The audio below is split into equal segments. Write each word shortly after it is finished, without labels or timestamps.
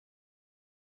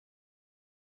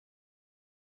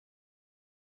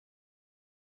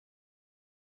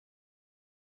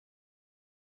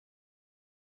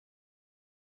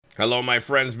Hello my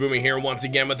friends, Boomy here once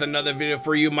again with another video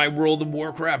for you, my World of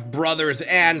Warcraft brothers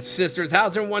and sisters.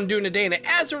 How's everyone doing today in an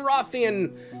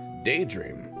Azerothian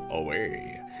daydream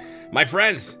away? My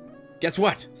friends, guess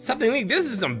what? This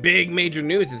is some big major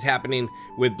news is happening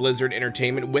with Blizzard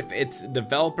Entertainment, with its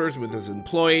developers, with its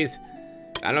employees.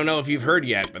 I don't know if you've heard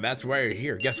yet, but that's why you're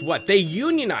here. Guess what? They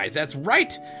unionize, that's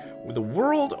right. With the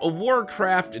World of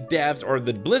Warcraft devs, or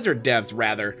the Blizzard devs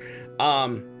rather,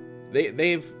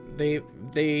 they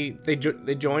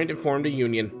joined and formed a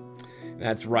union.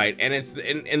 That's right,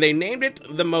 and they named it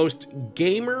the most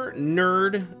gamer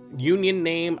nerd union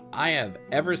name I have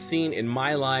ever seen in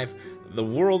my life, the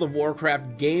World of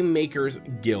Warcraft Game Makers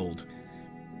Guild.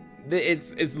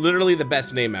 It's literally the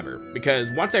best name ever,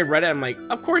 because once I read it, I'm like,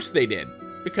 of course they did,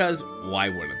 because why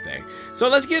wouldn't they? So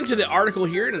let's get into the article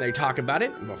here, and they talk about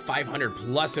it. About 500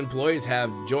 plus employees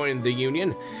have joined the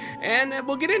union, and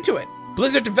we'll get into it.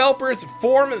 Blizzard developers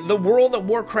form the World of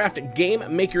Warcraft Game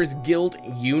Makers Guild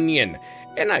Union.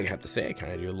 And I have to say, I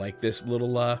kind of do like this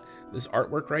little, this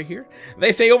artwork right here.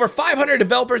 They say over 500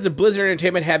 developers of Blizzard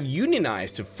Entertainment have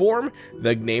unionized to form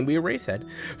the name we already said.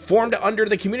 Formed under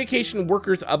the Communication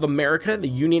Workers of America, the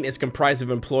union is comprised of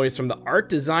employees from the art,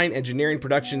 design, engineering,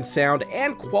 production, sound,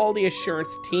 and quality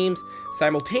assurance teams,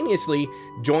 simultaneously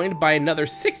joined by another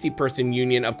 60-person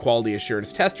union of quality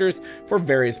assurance testers for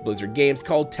various Blizzard games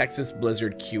called Texas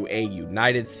Blizzard QA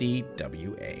United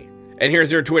CWA. And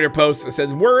here's their Twitter post. It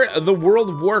says, we're the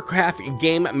World of Warcraft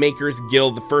Game Makers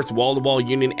Guild, the first wall-to-wall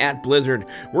union at Blizzard.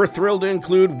 We're thrilled to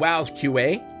include WoW's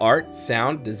QA, art,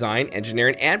 sound, design,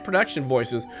 engineering, and production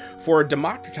voices for a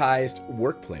democratized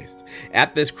workplace.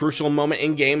 At this crucial moment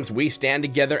in games, we stand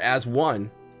together as one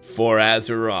for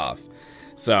Azeroth.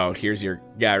 So here's your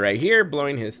guy right here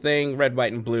blowing his thing, red,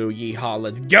 white, and blue, yeehaw,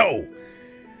 let's go!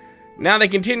 Now they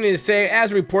continue to say,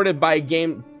 as reported by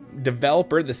Game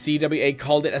developer, the CWA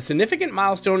called it a significant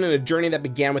milestone in a journey that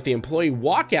began with the employee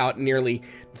walkout nearly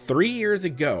 3 years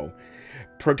ago,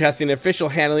 protesting the official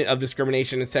handling of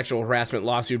discrimination and sexual harassment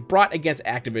lawsuit brought against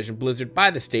Activision Blizzard by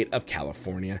the state of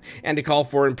California, and to call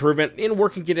for improvement in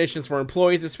working conditions for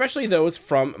employees, especially those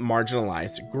from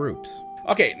marginalized groups.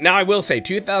 Okay, now I will say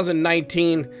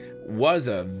 2019 was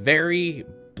a very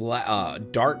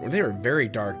they were very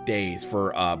dark days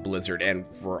for Blizzard and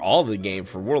for all the game,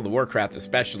 for World of Warcraft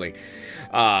especially.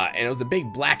 And it was a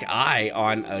big black eye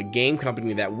on a game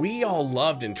company that we all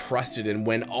loved and trusted. And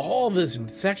when all this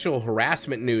sexual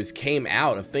harassment news came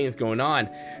out of things going on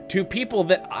to people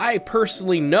that I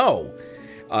personally know,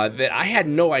 that I had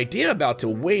no idea about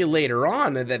till way later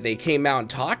on, that they came out and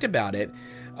talked about it,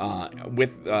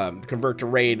 with Convert to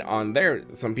Raid on there,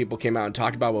 some people came out and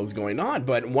talked about what was going on,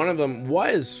 but one of them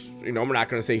was, you know, we're not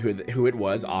going to say who it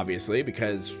was, obviously,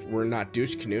 because we're not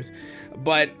douche canoes,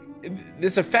 but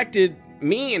this affected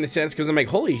me in a sense, because I'm like,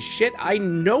 holy shit, I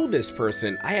know this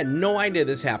person. I had no idea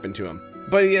this happened to him.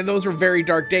 But yeah, those were very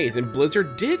dark days, and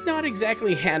Blizzard did not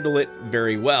exactly handle it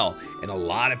very well, and a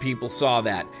lot of people saw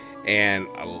that. And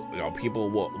you know, people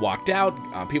walked out,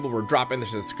 people were dropping their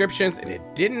subscriptions, and it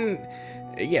didn't.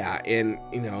 Yeah, and,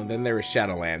 you know, then there was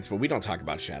Shadowlands, but we don't talk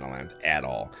about Shadowlands at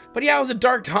all. But yeah, it was a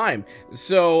dark time.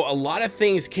 So a lot of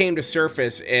things came to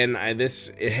surface, and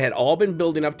it had all been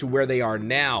building up to where they are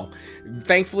now.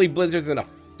 Thankfully, Blizzard's in a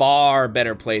far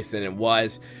better place than it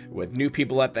was, with new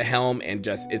people at the helm, and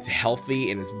just it's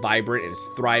healthy and it's vibrant and it's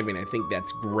thriving. I think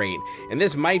that's great. And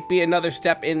this might be another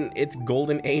step in its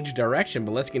golden age direction,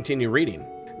 but let's continue reading.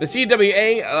 The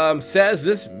CWA says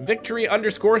this victory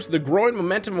underscores the growing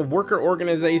momentum of worker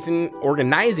organizing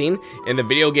in the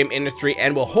video game industry,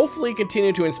 and will hopefully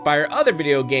continue to inspire other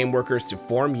video game workers to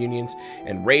form unions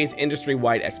and raise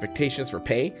industry-wide expectations for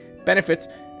pay, benefits,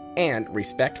 and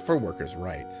respect for workers'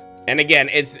 rights. And again,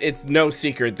 it's no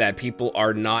secret that people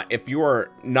are not, if you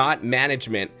are not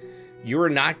management, you are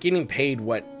not getting paid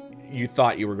what you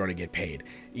thought you were going to get paid.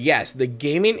 Yes, the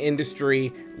gaming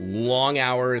industry, long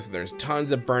hours, there's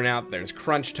tons of burnout, there's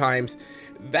crunch times.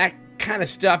 That kind of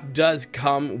stuff does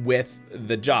come with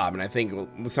the job. And I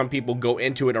think some people go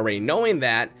into it already knowing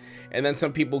that, and then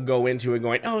some people go into it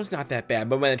going, oh, it's not that bad.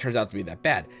 But when it turns out to be that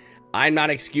bad, I'm not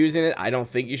excusing it. I don't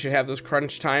think you should have those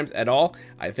crunch times at all.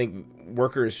 I think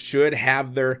workers should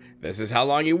have this is how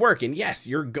long you work. And yes,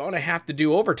 you're going to have to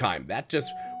do overtime. That just,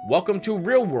 welcome to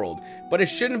real world. But it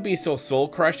shouldn't be so soul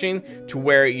crushing to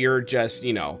where you're just,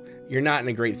 you know, you're not in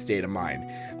a great state of mind.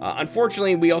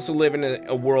 Unfortunately, we also live in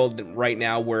a world right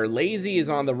now where lazy is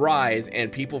on the rise,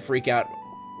 and people freak out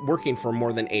working for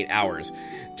more than 8 hours,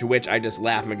 to which I just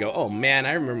laugh and go, oh man,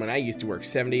 I remember when I used to work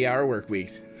 70-hour work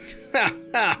weeks.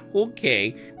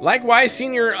 Okay. Likewise,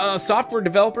 senior software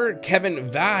developer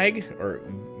Kevin Vag, or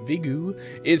Vigu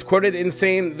is quoted in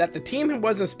saying that the team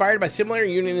was inspired by similar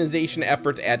unionization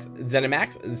efforts at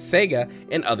ZeniMax, Sega,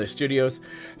 and other studios,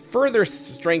 further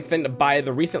strengthened by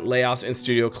the recent layoffs and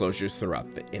studio closures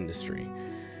throughout the industry.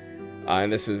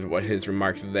 And this is what his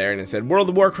remarks are there. And it said, World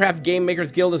of Warcraft Game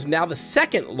Makers Guild is now the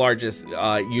second largest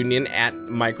union at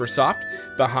Microsoft,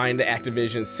 behind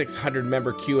Activision's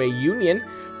 600-member QA union.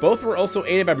 Both were also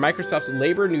aided by Microsoft's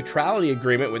labor neutrality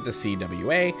agreement with the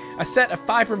CWA, a set of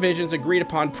 5 provisions agreed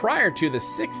upon prior to the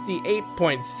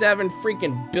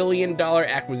 $68.7 billion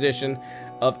acquisition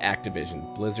of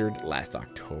Activision Blizzard last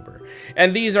October.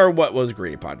 And these are what was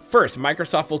agreed upon. First,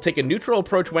 Microsoft will take a neutral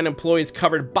approach when employees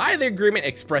covered by the agreement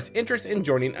express interest in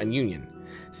joining a union.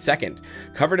 Second,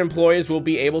 covered employees will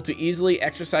be able to easily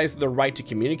exercise the right to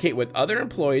communicate with other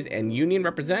employees and union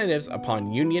representatives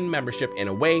upon union membership in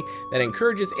a way that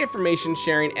encourages information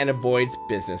sharing and avoids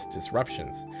business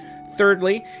disruptions.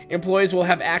 Thirdly, employees will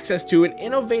have access to an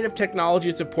innovative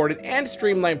technology-supported and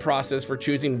streamlined process for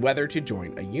choosing whether to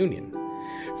join a union.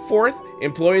 Fourth,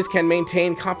 employees can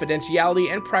maintain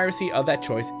confidentiality and privacy of that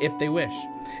choice if they wish.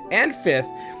 And fifth,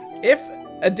 if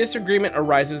a disagreement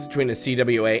arises between the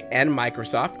CWA and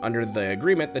Microsoft under the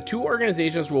agreement, the two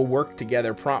organizations will work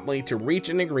together promptly to reach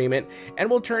an agreement and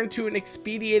will turn to an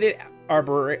expedited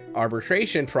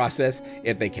arbitration process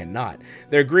if they cannot.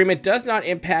 The agreement does not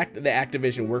impact the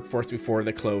Activision workforce before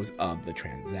the close of the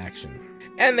transaction.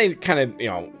 And they kind of,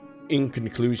 in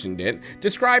conclusion,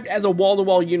 described as a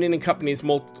wall-to-wall union encompanies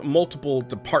multiple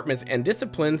departments and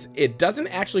disciplines, it doesn't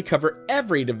actually cover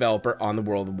every developer on the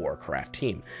World of Warcraft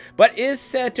team, but is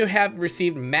said to have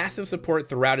received massive support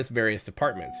throughout its various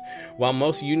departments. While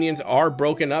most unions are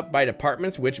broken up by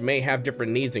departments which may have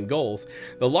different needs and goals,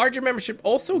 the larger membership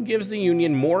also gives the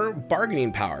union more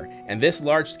bargaining power, and this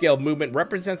large-scale movement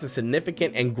represents a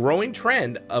significant and growing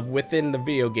trend within the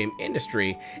video game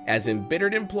industry, as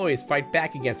embittered employees fight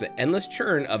back against the endless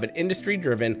churn of an industry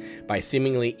driven by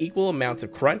seemingly equal amounts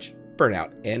of crunch,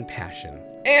 burnout, and passion.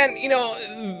 And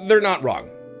they're not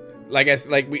wrong. Like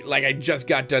I just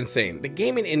got done saying, the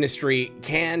gaming industry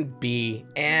can be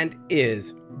and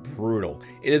is brutal.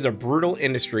 It is a brutal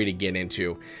industry to get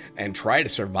into and try to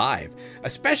survive,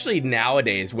 especially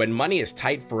nowadays when money is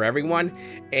tight for everyone,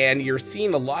 and you're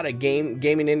seeing a lot of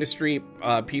gaming industry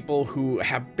people who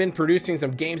have been producing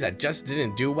some games that just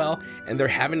didn't do well, and they're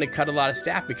having to cut a lot of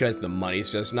staff because the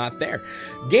money's just not there.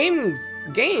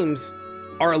 Games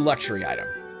are a luxury item.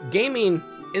 Gaming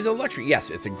is a luxury.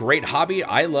 Yes, it's a great hobby.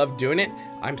 I love doing it.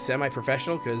 I'm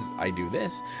semi-professional because I do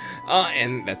this,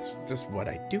 and that's just what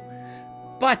I do.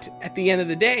 But at the end of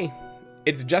the day,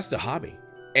 it's just a hobby.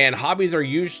 And hobbies are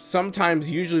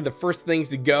usually the first things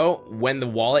to go when the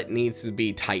wallet needs to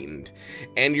be tightened.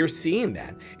 And you're seeing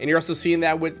that. And you're also seeing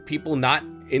that with people not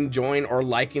enjoying or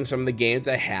liking some of the games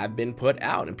that have been put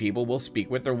out. And people will speak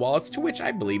with their wallets, to which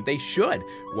I believe they should,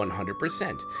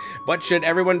 100%. But should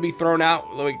everyone be thrown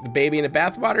out like the baby in the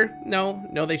bathwater?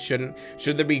 No, they shouldn't.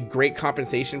 Should there be great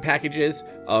compensation packages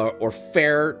or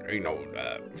fair,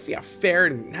 fair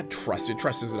and not trusted.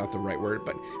 Trust is not the right word,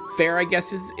 but fair, I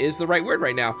guess, is the right word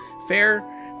right now. Fair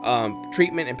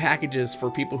treatment and packages for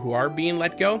people who are being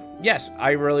let go? Yes,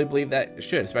 I really believe that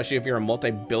should, especially if you're a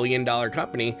multi-billion-dollar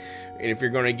company. And if you're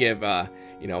going to give,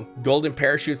 golden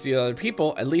parachutes to other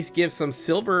people, at least give some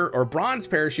silver or bronze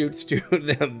parachutes to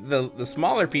the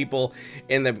smaller people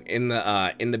in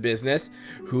the business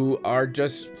who are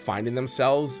just finding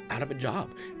themselves out of a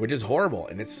job, which is horrible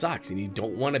and it sucks and you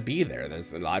don't want to be there.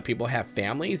 There's a lot of people have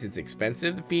families. It's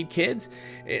expensive to feed kids,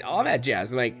 all that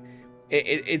jazz. Like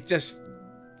it just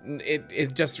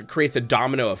creates a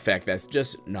domino effect that's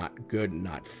just not good,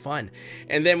 not fun.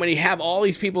 And then when you have all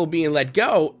these people being let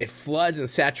go, it floods and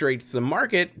saturates the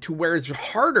market to where it's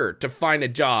harder to find a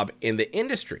job in the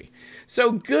industry.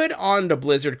 So good on the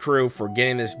Blizzard crew for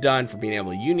getting this done, for being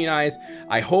able to unionize.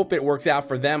 I hope it works out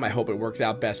for them. I hope it works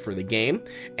out best for the game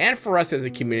and for us as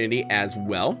a community as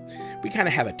well. We kind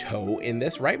of have a toe in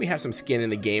this, right? We have some skin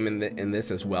in the game in this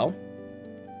as well.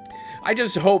 I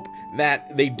just hope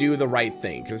that they do the right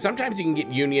thing, because sometimes you can get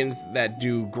unions that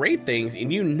do great things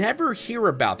and you never hear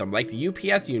about them, like the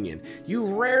UPS union. You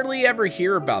rarely ever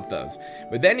hear about those.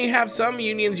 But then you have some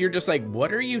unions you're just like,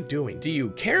 what are you doing? Do you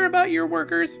care about your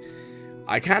workers?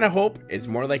 I kind of hope it's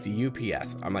more like the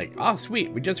UPS. I'm like, oh,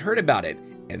 sweet, we just heard about it.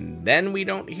 And then we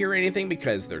don't hear anything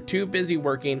because they're too busy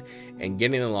working and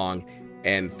getting along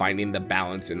and finding the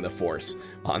balance in the force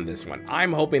on this one.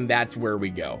 I'm hoping that's where we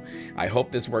go. I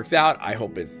hope this works out. I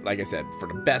hope it's, like I said, for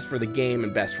the best for the game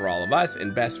and best for all of us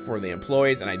and best for the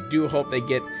employees. And I do hope they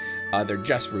get their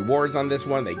just rewards on this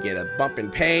one. They get a bump in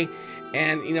pay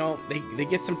and, they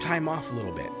get some time off a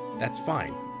little bit. That's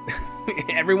fine.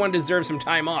 Everyone deserves some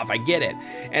time off. I get it.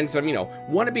 And some, you know,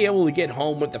 want to be able to get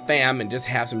home with the fam and just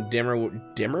have some dinner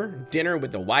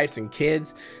with the wives and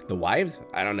kids. The wives?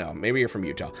 I don't know. Maybe you're from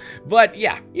Utah. But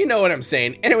yeah, you know what I'm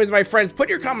saying. Anyways, my friends, put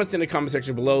your comments in the comment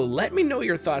section below. Let me know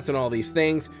your thoughts on all these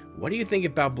things. What do you think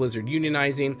about Blizzard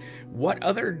unionizing? What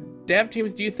other dev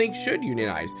teams do you think should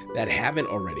unionize that haven't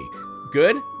already?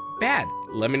 Good? Bad?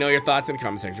 Let me know your thoughts in the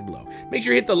comment section below. Make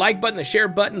sure you hit the like button, the share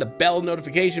button, the bell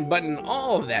notification button,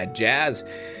 all of that jazz.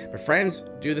 But friends,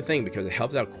 do the thing because it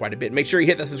helps out quite a bit. Make sure you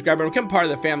hit the subscribe button, become part of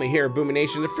the family here at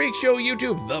boomynation, the freak show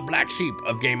YouTube, the black sheep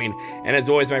of gaming. And as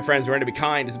always, my friends, remember to be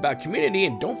kind. It's about community,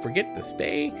 and don't forget to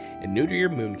spay and neuter your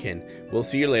moonkin. We'll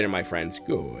see you later, my friends.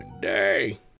 Good day.